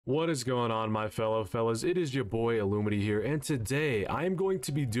What is going on, my fellow fellas? It is your boy illumity here, and today I am going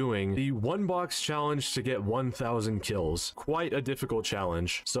to be doing the one box challenge to get 1,000 kills. Quite a difficult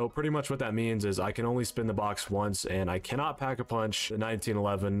challenge. So pretty much what that means is I can only spin the box once, and I cannot pack a punch the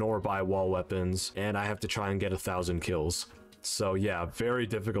 1911 nor buy wall weapons, and I have to try and get 1,000 kills. So yeah, very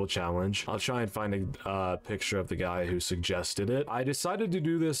difficult challenge. I'll try and find a picture of the guy who suggested it. I decided to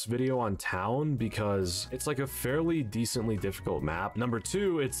do this video on town because it's like a fairly decently difficult map. Number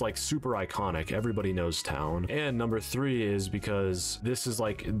two, it's like super iconic. Everybody knows town. And number three is because this is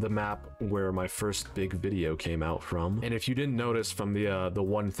like the map where my first big video came out from. And if you didn't notice from the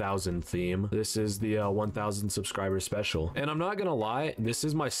 1,000 theme, this is the 1,000 subscriber special. And I'm not gonna lie, this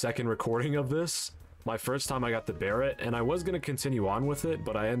is my second recording of this. My first time I got the Barrett, and I was gonna continue on with it,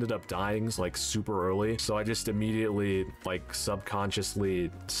 but I ended up dying like super early, so I just immediately like subconsciously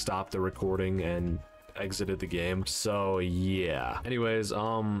stopped the recording and exited the game. So yeah, anyways,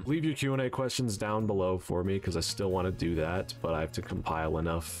 leave your Q&A questions down below for me because I still want to do that, but I have to compile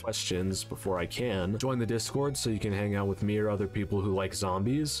enough questions before I can join the Discord so you can hang out with me or other people who like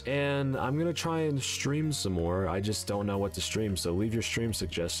zombies. And I'm gonna try and stream some more. I just don't know what to stream, so leave your stream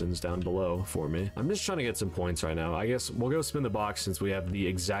suggestions down below for me. I'm just trying to get some points right now. I guess we'll go spin the box since we have the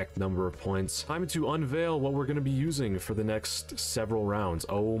exact number of points. Time to unveil what we're gonna be using for the next several rounds.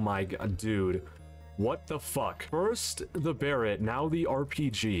 Oh my god, dude. What the fuck? First the Barrett, now the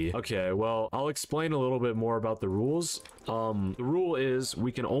RPG. Okay, well, I'll explain a little bit more about the rules. The rule is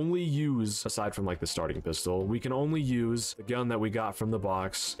we can only use, aside from like the starting pistol, we can only use the gun that we got from the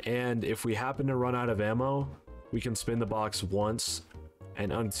box. And if we happen to run out of ammo, we can spin the box once.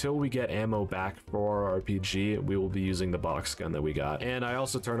 And until we get ammo back for our RPG, we will be using the box gun that we got. And I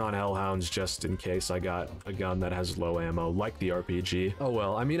also turn on Hellhounds just in case I got a gun that has low ammo, like the RPG. Oh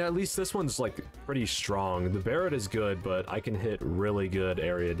well, I mean, at least this one's like pretty strong. The Barrett is good, but I can hit really good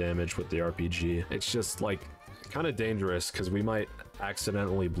area damage with the RPG. It's just like kind of dangerous because we might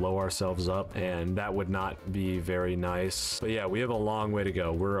accidentally blow ourselves up, and that would not be very nice. But yeah, we have a long way to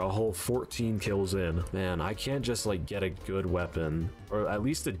go. We're a whole 14 kills in. Man, I can't just like get a good weapon, or at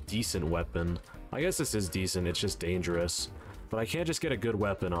least a decent weapon. I guess this is decent, it's just dangerous. But I can't just get a good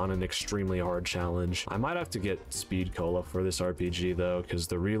weapon on an extremely hard challenge. I might have to get speed cola for this RPG though, because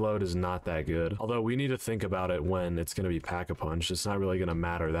the reload is not that good. Although we need to think about it when it's going to be pack-a-punch. It's not really going to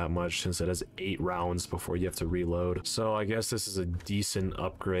matter that much since it has 8 rounds before you have to reload. So I guess this is a decent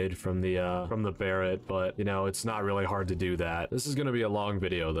upgrade from the Barrett, but you know, it's not really hard to do that. This is going to be a long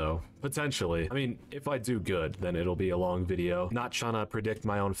video though. Potentially. I mean, if I do good, then it'll be a long video. Not trying to predict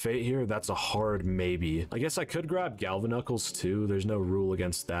my own fate here. That's a hard maybe. I guess I could grab Galvanuckles too. There's no rule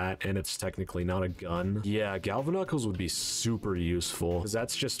against that, and it's technically not a gun. Yeah, Galvanuckles would be super useful because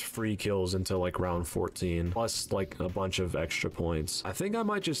that's just free kills until like round 14, plus like a bunch of extra points. I think I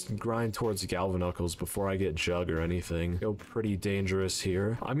might just grind towards Galvanuckles before I get Jug or anything. Go pretty dangerous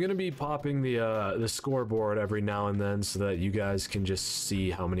here. I'm gonna be popping the scoreboard every now and then so that you guys can just see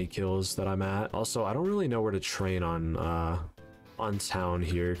how many kills that I'm at. Also, I don't really know where to train on town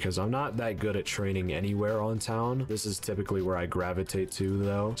here because I'm not that good at training anywhere on town. This is typically where I gravitate to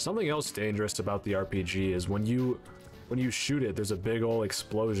though. Something else dangerous about the RPG is when you shoot it, there's a big old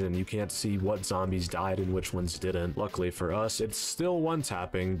explosion. You can't see what zombies died and which ones didn't. Luckily for us, it's still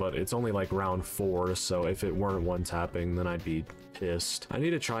one-tapping, but it's only like round 4, so if it weren't one-tapping, then I'd be pissed. I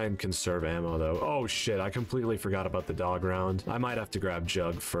need to try and conserve ammo though. Oh shit, I completely forgot about the dog round. I might have to grab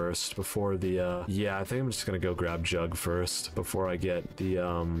Jug first before the, yeah, I think I'm just gonna go grab Jug first before I get the,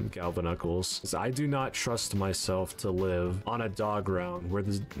 Galvanuckles. 'Cause I do not trust myself to live on a dog round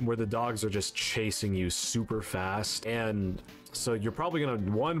where the dogs are just chasing you super fast, and so you're probably gonna,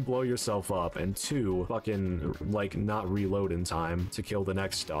 1, blow yourself up, and 2, fucking, like, not reload in time to kill the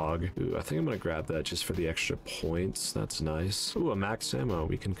next dog. Ooh, I think I'm gonna grab that just for the extra points. That's nice. Ooh, a max ammo.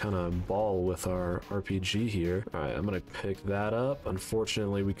 We can kind of ball with our RPG here. All right, I'm gonna pick that up.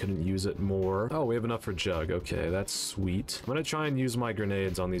 Unfortunately, we couldn't use it more. Oh, we have enough for Jug. Okay, that's sweet. I'm gonna try and use my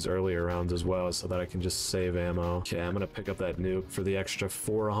grenades on these earlier rounds as well so that I can just save ammo. Okay, I'm gonna pick up that nuke for the extra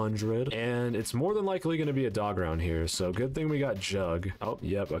 400, and it's more than likely gonna be a dog round here, so good thing we got Jug. Oh,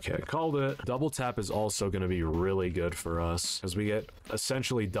 yep, okay, called it. Double tap is also going to be really good for us because we get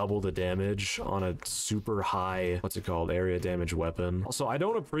essentially double the damage on a super high, what's it called, area damage weapon. Also, I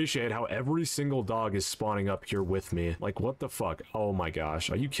don't appreciate how every single dog is spawning up here with me. Like, what the fuck? Oh my gosh,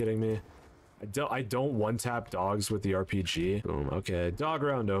 are you kidding me? I don't one-tap dogs with the RPG. Boom, okay. Dog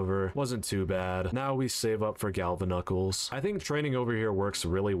round over. Wasn't too bad. Now we save up for Galvanuckles. I think training over here works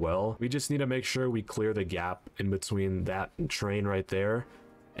really well. We just need to make sure we clear the gap in between that train right there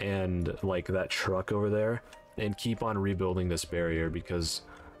and, like, that truck over there, and keep on rebuilding this barrier because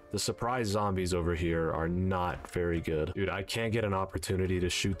The surprise zombies over here are not very good. Dude, I can't get an opportunity to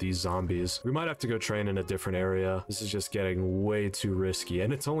shoot these zombies. We might have to go train in a different area. This is just getting way too risky,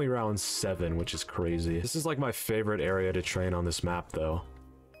 and it's only round 7, which is crazy. This is like my favorite area to train on this map, though.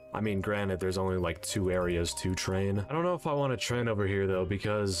 I mean, granted, there's only like 2 areas to train. I don't know if I want to train over here, though,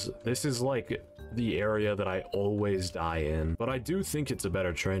 because this is like the area that I always die in. But I do think it's a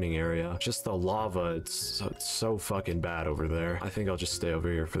better training area. Just the lava, it's so fucking bad over there. I think I'll just stay over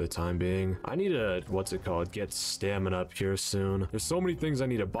here for the time being. I need to, what's it called, get stamina up here soon. There's so many things I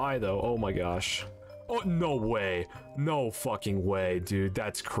need to buy, though. Oh my gosh. Oh, no way. No fucking way, dude.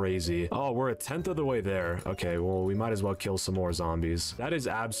 That's crazy. Oh, we're 1/10 of the way there. Okay, well, we might as well kill some more zombies. That is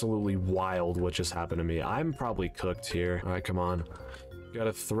absolutely wild what just happened to me. I'm probably cooked here. All right, come on.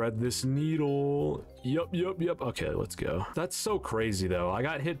 Gotta thread this needle. Yup. Okay, let's go. That's so crazy, though. I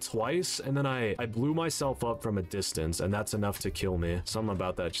got hit twice, and then I blew myself up from a distance, and that's enough to kill me. Something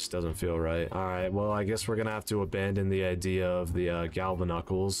about that just doesn't feel right. All right, well, I guess we're gonna have to abandon the idea of the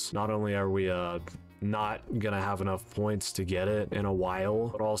galvanucles. Not only are we not gonna have enough points to get it in a while,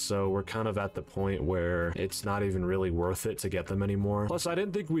 but also we're kind of at the point where it's not even really worth it to get them anymore. Plus, I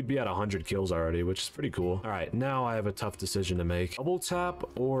didn't think we'd be at 100 kills already, which is pretty cool. All right, now I have a tough decision to make. Double tap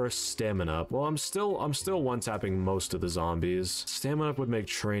or stamina up? Well, I'm still one-tapping most of the zombies. Stamina up would make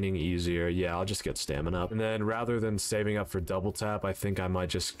training easier. Yeah, I'll just get stamina up. And then rather than saving up for double tap, I think I might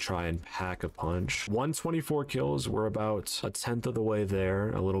just try and pack a punch. 124 kills. We're about 1/10 of the way there,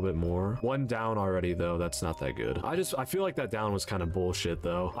 a little bit more. 1 down already, though. That's not that good. I feel like that down was kind of bullshit,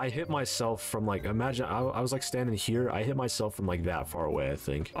 though. I hit myself from like, imagine I was like standing here. I hit myself from like that far away, I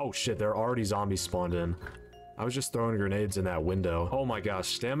think. Oh shit, there are already zombies spawned in. I was just throwing grenades in that window. Oh my gosh,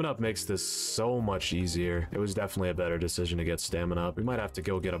 stamina up makes this so much easier. It was definitely a better decision to get stamina up. We might have to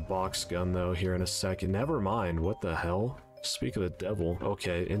go get a box gun though here in a second. Never mind, what the hell? Speak of the devil.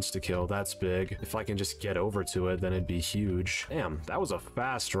 Okay, insta-kill, that's big. If I can just get over to it, then it'd be huge. Damn, that was a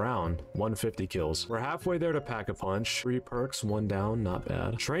fast round. 150 kills. We're halfway there to pack a punch. 3 perks, 1 down, not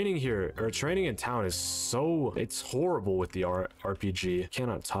bad. Training here, or training in town is so... It's horrible with the RPG.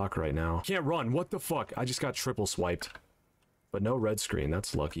 Cannot talk right now. Can't run, what the fuck? I just got triple swiped. But no red screen,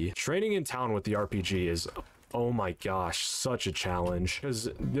 that's lucky. Training in town with the RPG is... Oh my gosh, such a challenge. Because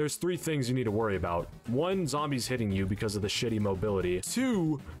there's 3 things you need to worry about. 1, zombies hitting you because of the shitty mobility.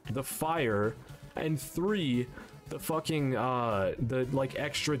 2, the fire. And 3, the fucking, the, like,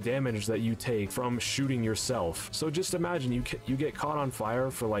 extra damage that you take from shooting yourself. So just imagine you get caught on fire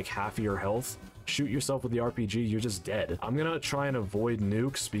for, like, half of your health. Shoot yourself with the RPG, you're just dead. I'm gonna try and avoid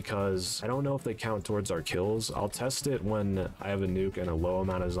nukes because I don't know if they count towards our kills. I'll test it when I have a nuke and a low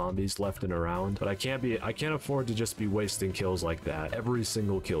amount of zombies left and around, but I can't afford to just be wasting kills like that. Every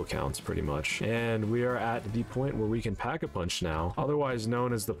single kill counts pretty much. And we are at the point where we can pack a punch now, otherwise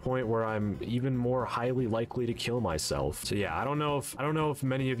known as the point where I'm even more highly likely to kill myself. So yeah, I don't know if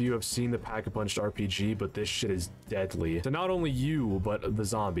many of you have seen the pack a punch RPG, but this shit is deadly to not only you but the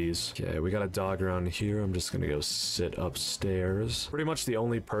zombies. Okay, we got a dog around here. I'm just gonna go sit upstairs. Pretty much the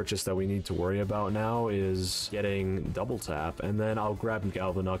only purchase that we need to worry about now is getting double tap, and then I'll grab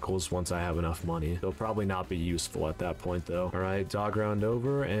galvanucles once I have enough money. They'll probably not be useful at that point though. All right, dog round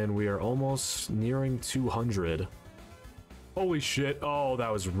over, and we are almost nearing 200. Holy shit. Oh,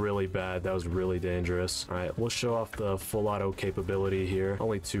 that was really bad. That was really dangerous. All right, we'll show off the full auto capability here.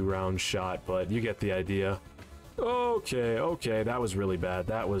 Only 2 round shot, but you get the idea. Okay, that was really bad.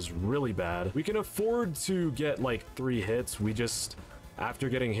 That was really bad. We can afford to get like 3 hits. We just, after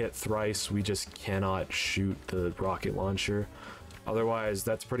getting hit thrice, we just cannot shoot the rocket launcher. Otherwise,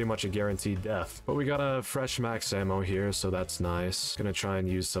 that's pretty much a guaranteed death. But we got a fresh max ammo here, so that's nice. Gonna try and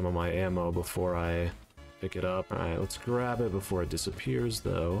use some of my ammo before I pick it up. All right, let's grab it before it disappears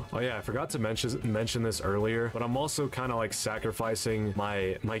though. Oh yeah, I forgot to mention this earlier, but I'm also kind of like sacrificing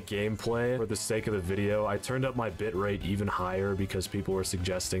my gameplay for the sake of the video. I turned up my bitrate even higher because people were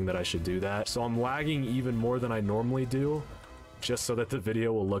suggesting that I should do that. So I'm lagging even more than I normally do, just so that the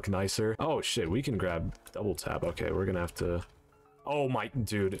video will look nicer. Oh shit, we can grab double tap. Okay, we're gonna have to... Oh my...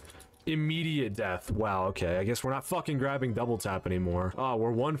 Dude. Immediate death. Wow, okay. I guess we're not fucking grabbing double tap anymore. Oh,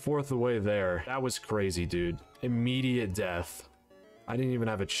 we're 1/4 of the way there. That was crazy, dude. Immediate death. I didn't even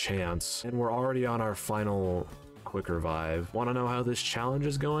have a chance. And we're already on our final quick revive. Want to know how this challenge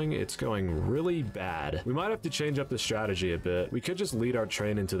is going? It's going really bad. We might have to change up the strategy a bit. We could just lead our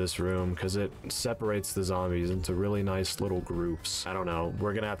train into this room because it separates the zombies into really nice little groups. I don't know.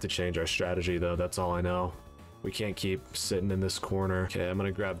 We're gonna have to change our strategy though. That's all I know. We can't keep sitting in this corner. Okay, I'm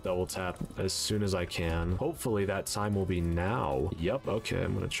gonna grab double tap as soon as I can. Hopefully that time will be now. Yep, okay,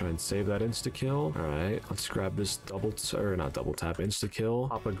 I'm gonna try and save that insta-kill. All right, let's grab this not double tap, insta-kill.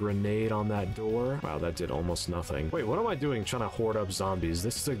 Pop a grenade on that door. Wow, that did almost nothing. Wait, what am I doing trying to hoard up zombies?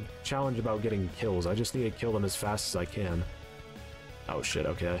 This is a challenge about getting kills. I just need to kill them as fast as I can. Oh shit,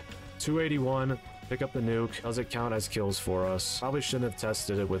 okay. 281. Pick up the nuke. Does it count as kills for us? Probably shouldn't have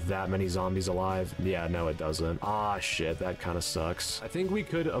tested it with that many zombies alive. Yeah, no, it doesn't. Ah, shit, that kind of sucks. I think we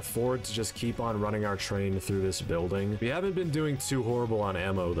could afford to just keep on running our train through this building. We haven't been doing too horrible on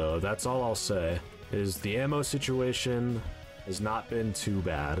ammo, though. That's all I'll say, is the ammo situation has not been too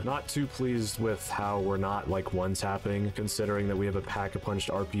bad. Not too pleased with how we're not, like, one-tapping, considering that we have a pack-a-punched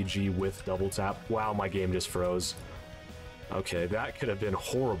RPG with double tap. Wow, my game just froze. Okay, that could have been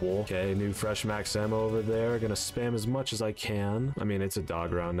horrible. Okay, new fresh max ammo over there. Gonna spam as much as I can. I mean, it's a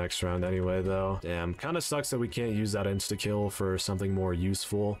dog round next round anyway, though. Damn, kind of sucks that we can't use that insta-kill for something more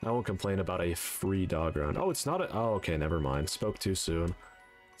useful. I won't complain about a free dog round. Oh, it's not a... Oh, okay, never mind. Spoke too soon.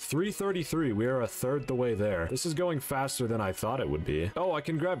 333, we are a third the way there. This is going faster than I thought it would be. Oh, I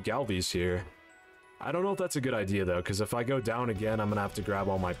can grab Galvies here. I don't know if that's a good idea, though, because if I go down again, I'm gonna have to grab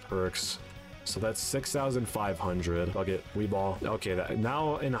all my perks. So that's 6,500. I'll get Weeball. Okay,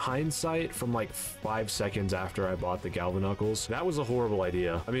 now in hindsight, from like 5 seconds after I bought the Galvanuckles, that was a horrible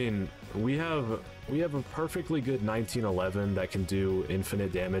idea. I mean, we have a perfectly good 1911 that can do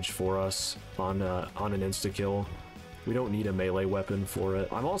infinite damage for us on an insta-kill. We don't need a melee weapon for it.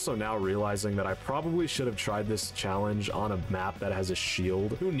 I'm also now realizing that I probably should have tried this challenge on a map that has a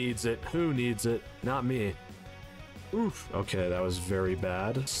shield. Who needs it? Who needs it? Not me. Oof. Okay, that was very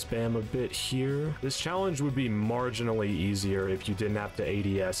bad. Spam a bit here. This challenge would be marginally easier if you didn't have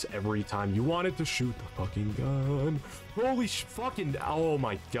to ADS every time you wanted to shoot the fucking gun. Holy fucking... Oh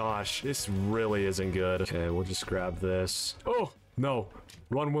my gosh. This really isn't good. Okay, we'll just grab this. Oh, no.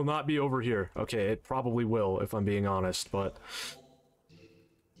 Run will not be over here. Okay, it probably will, if I'm being honest, but...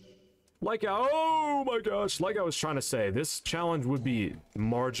 oh my gosh, like I was trying to say, this challenge would be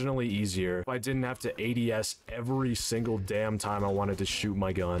marginally easier if I didn't have to ADS every single damn time I wanted to shoot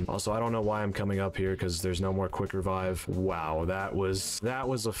my gun. Also, I don't know why I'm coming up here because there's no more quick revive. Wow, that was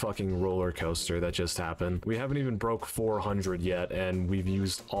a fucking roller coaster that just happened. We haven't even broke 400 yet, and we've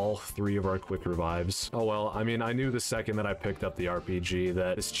used all 3 of our quick revives. Oh well, I mean, I knew the second that I picked up the RPG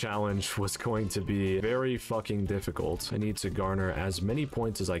that this challenge was going to be very fucking difficult. I need to garner as many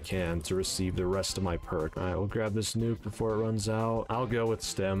points as I can to receive the rest of my perk. All right, we'll grab this nuke before it runs out. I'll go with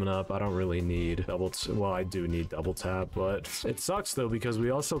stamina up. I don't really need well, I do need double tap, but it sucks though because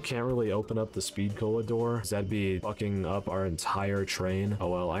we also can't really open up the speed cola door, because that'd be fucking up our entire train. Oh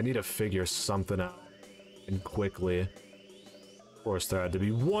well, I need to figure something out and quickly. Of course, there had to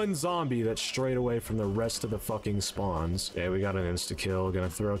be one zombie that strayed away from the rest of the fucking spawns. Okay, we got an insta-kill. Gonna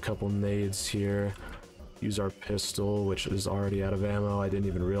throw a couple nades here. Use our pistol, which is already out of ammo. I didn't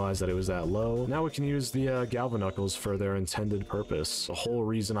even realize that it was that low. Now we can use the Galvanuckles for their intended purpose. The whole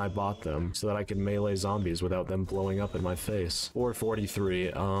reason I bought them, so that I can melee zombies without them blowing up in my face.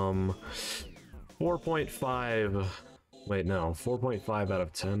 443, 4.5... Wait, no, 4.5 out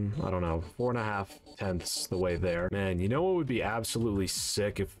of 10? I don't know, 4.5 tenths the way there. Man, you know what would be absolutely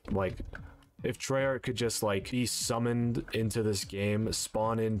sick if, like... If Treyarch could just, like, be summoned into this game,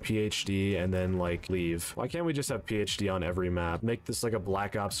 spawn in PhD, and then, like, leave. Why can't we just have PhD on every map? Make this like a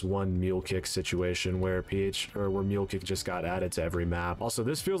Black Ops 1 Mule Kick situation where where Mule Kick just got added to every map. Also,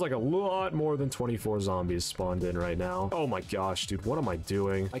 this feels like a lot more than 24 zombies spawned in right now. Oh my gosh, dude, what am I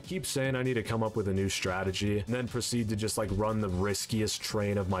doing? I keep saying I need to come up with a new strategy, and then proceed to just, like, run the riskiest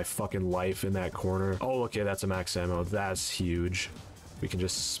train of my fucking life in that corner. Oh, okay, that's a max ammo. That's huge. We can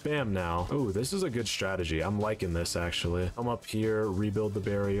just spam now. Oh, this is a good strategy. I'm liking this, actually. Come up here, rebuild the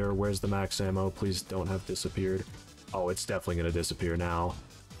barrier. Where's the max ammo? Please don't have disappeared. Oh, it's definitely gonna disappear now.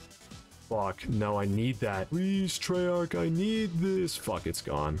 Fuck, no, I need that. Please, Treyarch, I need this. Fuck, it's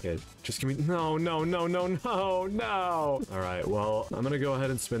gone. Okay, just give me... No, no, no, no, no, no! Alright, well, I'm gonna go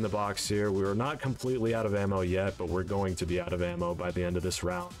ahead and spin the box here. We're not completely out of ammo yet, but we're going to be out of ammo by the end of this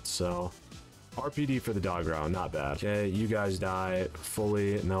round, so... RPD for the dog round, not bad. Okay, you guys die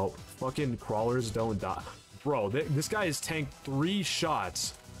fully. Nope. Fucking crawlers don't die. Bro, this guy has tanked 3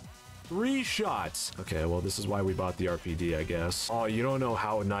 shots. 3 shots. Okay, well, this is why we bought the RPD, I guess. Oh, you don't know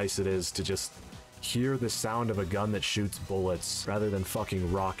how nice it is to just hear the sound of a gun that shoots bullets rather than fucking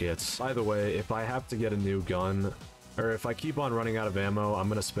rockets. By the way, if I have to get a new gun, or if I keep on running out of ammo, I'm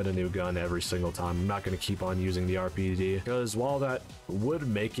gonna spin a new gun every single time. I'm not gonna keep on using the RPD, because while that would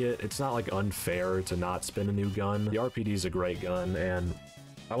make it, it's not like unfair to not spin a new gun. The RPD is a great gun, and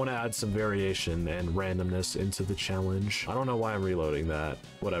I want to add some variation and randomness into the challenge. I don't know why I'm reloading that.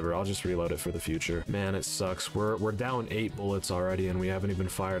 Whatever, I'll just reload it for the future. Man, it sucks. We're down 8 bullets already and we haven't even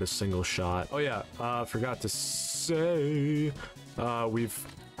fired a single shot. Oh yeah, forgot to say, we've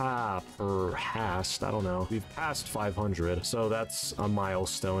passed, I don't know. We've passed 500, so that's a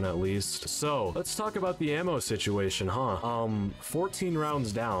milestone at least. So let's talk about the ammo situation, huh? 14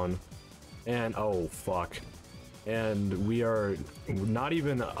 rounds down, and oh fuck. And we are not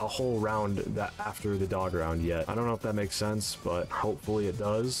even a whole round that after the dog round yet. I don't know if that makes sense, but hopefully it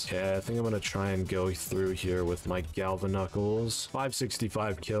does. Okay, I think I'm gonna try and go through here with my Galvanuckles.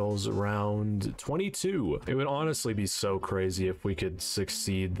 565 kills, round 22. It would honestly be so crazy if we could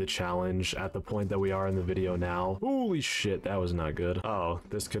succeed the challenge at the point that we are in the video now. Holy shit, that was not good. Oh,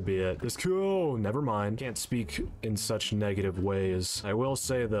 this could be it. This could, oh, never mind. Can't speak in such negative ways. I will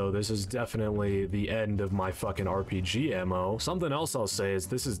say though, this is definitely the end of my fucking RPG ammo. Something else I'll say is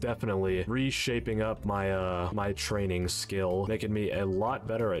this is definitely reshaping up my my training skill, making me a lot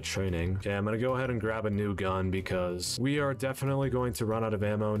better at training. Okay, I'm gonna go ahead and grab a new gun because we are definitely going to run out of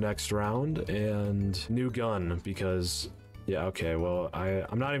ammo next round, and new gun because yeah, okay, well,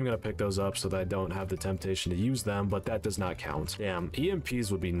 I'm not even gonna pick those up so that I don't have the temptation to use them, but that does not count. Damn,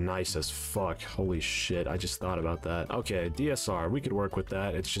 EMPs would be nice as fuck. Holy shit, I just thought about that. Okay, DSR, we could work with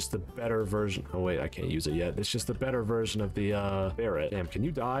that. It's just the better version. Oh wait, I can't use it yet. It's just the better version of the Barrett. Damn, can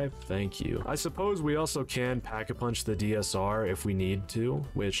you dive? Thank you. I suppose we also can pack-a-punch the DSR if we need to,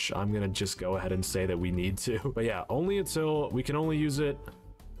 which I'm gonna just go ahead and say that we need to. But yeah, only until we can only use it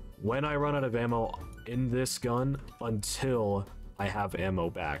when I run out of ammo in this gun until I have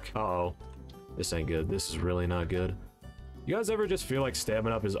ammo back. Uh-oh. This ain't good. This is really not good. You guys ever just feel like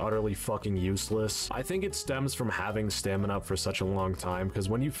stamina up is utterly fucking useless? I think it stems from having stamina up for such a long time, because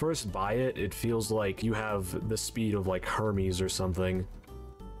when you first buy it, it feels like you have the speed of like Hermes or something,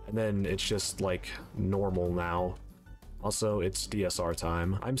 and then it's just like normal now. Also, it's DSR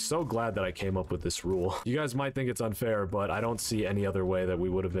time. I'm so glad that I came up with this rule. You guys might think it's unfair, but I don't see any other way that we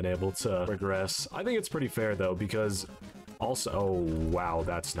would have been able to progress. I think it's pretty fair though, because also, oh wow,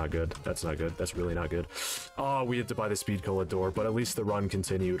 that's not good. That's not good. That's really not good. Oh, we had to buy the speed cola door, but at least the run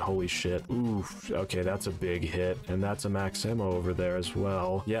continued. Holy shit. Oof. Okay, that's a big hit, and that's a max ammo over there as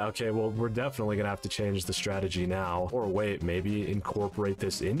well. Yeah, okay, well, we're definitely gonna have to change the strategy now. Or wait, maybe incorporate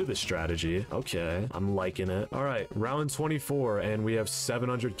this into the strategy. Okay, I'm liking it. All right, round 24, and we have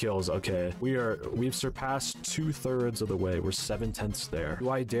 700 kills. Okay, we've surpassed 2/3 of the way. We're 7/10 there.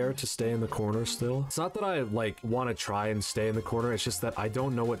 Do I dare to stay in the corner still? It's not that I like want to try and stay in the corner, it's just that I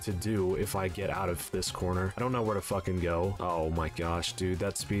don't know what to do if I get out of this corner. I don't know where to fucking go. Oh my gosh, dude,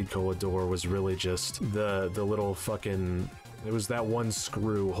 that speed cola door was really just the little fucking... It was that one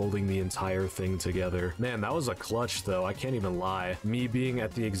screw holding the entire thing together. Man, that was a clutch though, I can't even lie. Me being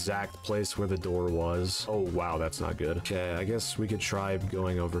at the exact place where the door was. Oh wow, that's not good. Okay, I guess we could try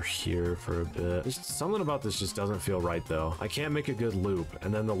going over here for a bit. There's something about this just doesn't feel right though. I can't make a good loop,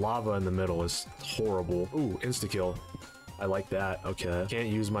 and then the lava in the middle is horrible. Ooh, insta-kill. I like that. Okay. Can't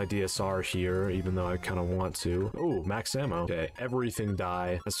use my DSR here, even though I kind of want to. Oh, max ammo. Okay, everything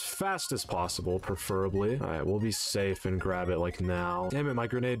die as fast as possible, preferably. All right, we'll be safe and grab it like now. Damn it, my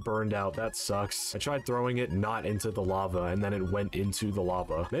grenade burned out. That sucks. I tried throwing it not into the lava, and then it went into the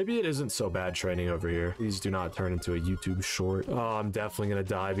lava. Maybe it isn't so bad training over here. Please do not turn into a YouTube short. Oh, I'm definitely gonna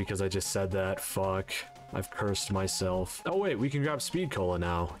die because I just said that. Fuck. I've cursed myself. Oh wait, we can grab speed cola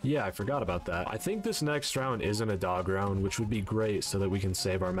now. Yeah, I forgot about that. I think this next round isn't a dog round, which would be great so that we can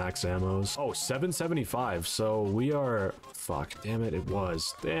save our max ammos. Oh, 775. So we are... Fuck. Damn it, it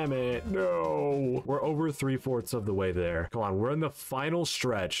was. Damn it. No. We're over 3/4 of the way there. Come on, we're in the final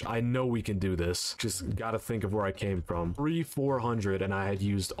stretch. I know we can do this. Just gotta think of where I came from. 400 and I had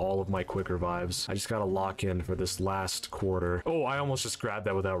used all of my quick revives. I just gotta lock in for this last quarter. Oh, I almost just grabbed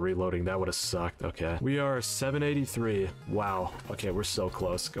that without reloading. That would have sucked. Okay. We are 783. Wow. Okay, we're so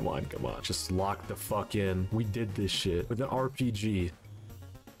close. Come on, come on. Just lock the fuck in. We did this shit with an RPG.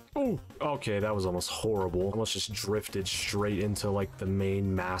 Oh, okay, that was almost horrible. Almost just drifted straight into like the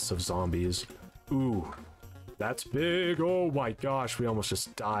main mass of zombies. Ooh, that's big. Oh my gosh, we almost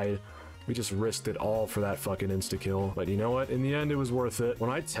just died. We just risked it all for that fucking insta-kill. But you know what? In the end, it was worth it. When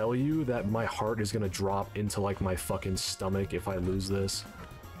I tell you that my heart is gonna drop into like my fucking stomach if I lose this,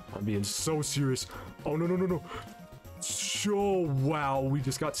 I'm being so serious. Oh, no, no, no, no. Oh, wow. We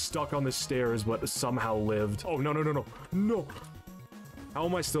just got stuck on the stairs, but somehow lived. Oh, no, no, no, no. No. How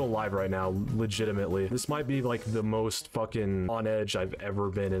am I still alive right now? Legitimately. This might be like the most fucking on edge I've ever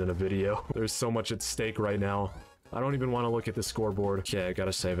been in a video. There's so much at stake right now. I don't even want to look at the scoreboard. Okay, I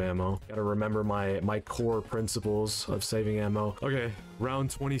gotta save ammo. Gotta remember my core principles of saving ammo. Okay, round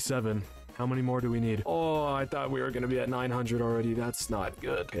 27. How many more do we need? Oh, I thought we were gonna be at 900 already. That's not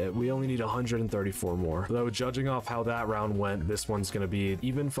good. Okay, we only need 134 more. Though, judging off how that round went, this one's gonna be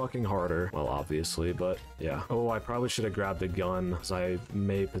even fucking harder. Well, obviously, but yeah. Oh, I probably should have grabbed a gun, because I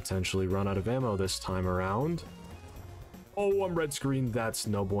may potentially run out of ammo this time around. Oh, I'm red screen. That's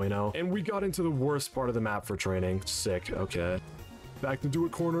no bueno. And we got into the worst part of the map for training. Sick. Okay. Back into a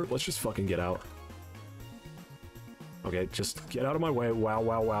corner. Let's just fucking get out. Okay, just get out of my way. Wow,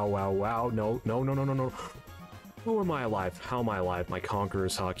 wow, wow, wow, wow. No, no, no, no, no, no. How am I alive? How am I alive? My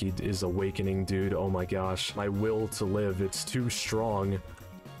Conqueror's Hockey is awakening, dude. Oh my gosh. My will to live. It's too strong.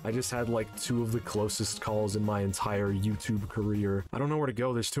 I just had like 2 of the closest calls in my entire YouTube career. I don't know where to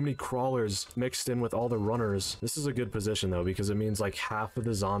go. There's too many crawlers mixed in with all the runners. This is a good position though, because it means like half of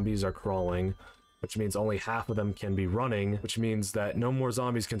the zombies are crawling, which means only half of them can be running, which means that no more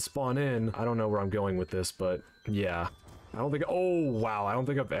zombies can spawn in. I don't know where I'm going with this, but yeah. I don't think— oh, wow. I don't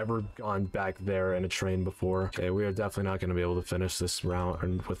think I've ever gone back there in a train before. Okay, we are definitely not going to be able to finish this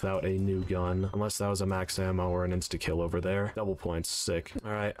round without a new gun, unless that was a max ammo or an insta-kill over there. Double points. Sick.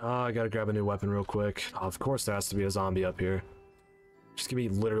 All right. I got to grab a new weapon real quick. Of course, there has to be a zombie up here. Just give me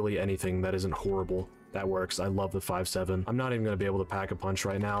literally anything that isn't horrible. That works. I love the 5.7. I'm not even going to be able to pack a punch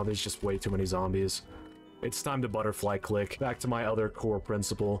right now. There's just way too many zombies. It's time to butterfly click. Back to my other core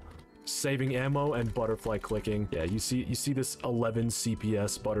principle. Saving ammo and butterfly clicking. Yeah, you see this 11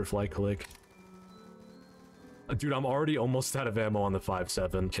 CPS butterfly click. Dude, I'm already almost out of ammo on the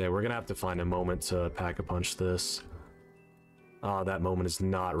 5.7. Okay, we're gonna have to find a moment to pack a punch this. That moment is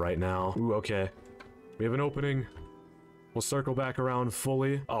not right now. Ooh, okay. We have an opening. We'll circle back around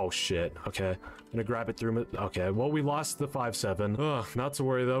fully. Oh, shit. Okay. Gonna grab it through. Okay, well, we lost the 5.7. Ugh, not to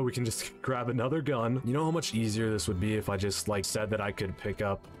worry, though. We can just grab another gun. You know how much easier this would be if I just, like, said that I could pick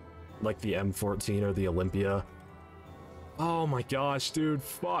up, like, the M14 or the Olympia? Oh my gosh, dude,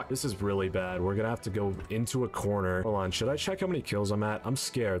 fuck. This is really bad. We're gonna have to go into a corner. Hold on, should I check how many kills I'm at? I'm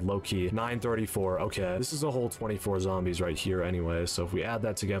scared, low-key. 934, okay. This is a whole 24 zombies right here anyway, so if we add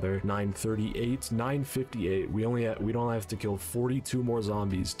that together, 938, 958. We don't have to kill 42 more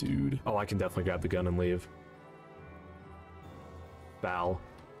zombies, dude. Oh, I can definitely grab the gun and leave. Foul.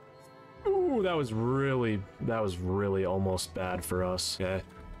 Ooh, that was really almost bad for us. Okay,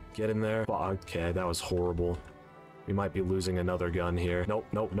 get in there. Okay, that was horrible. We might be losing another gun here. Nope,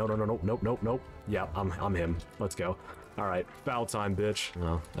 nope, no, no, no, nope, nope, nope, nope. Yeah, I'm him. Let's go. All right, foul time, bitch.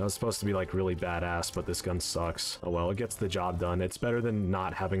 Well, that was supposed to be like really badass, but this gun sucks. Oh well, it gets the job done. It's better than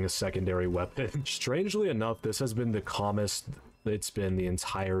not having a secondary weapon. Strangely enough, this has been the calmest it's been the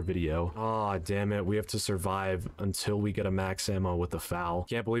entire video. Ah, damn it. We have to survive until we get a max ammo with the foul.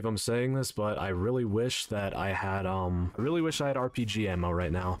 Can't believe I'm saying this, but I really wish that I had, RPG ammo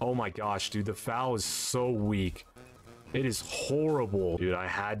right now. Oh my gosh, dude, the foul is so weak. It is horrible. Dude, I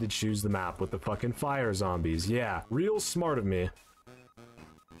had to choose the map with the fucking fire zombies. Yeah, real smart of me.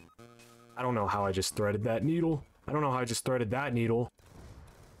 I don't know how I just threaded that needle.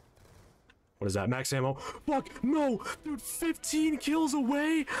 What is that? Max ammo? Fuck! No! Dude, 15 kills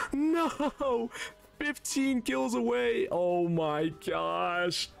away? No! 15 kills away! Oh my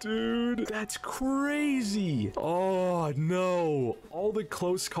gosh, dude! That's crazy! Oh, no! All the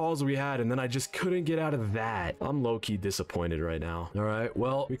close calls we had, and then I just couldn't get out of that. I'm low-key disappointed right now. Alright,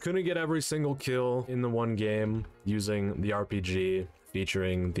 well, we couldn't get every single kill in the one game using the RPG,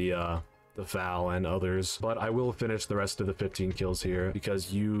 featuring the foul and others, but I will finish the rest of the 15 kills here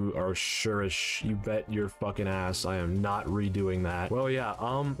because you are sure as you bet your fucking ass I am not redoing that. Well, yeah,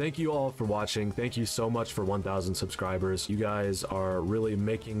 thank you all for watching. Thank you so much for 1,000 subscribers. You guys are really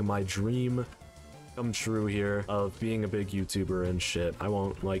making my dream come true here of being a big YouTuber and shit. I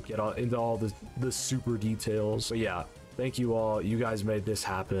won't like get into all the super details, but yeah, thank you all. You guys made this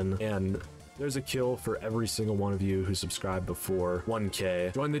happen, and there's a kill for every single one of you who subscribed before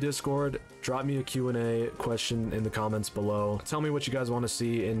 1K. Join the Discord, drop me a Q&A question in the comments below. Tell me what you guys want to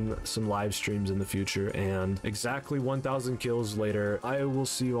see in some live streams in the future, and exactly 1,000 kills later, I will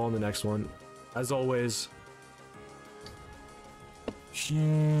see you all in the next one. As always,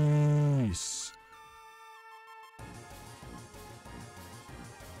 peace.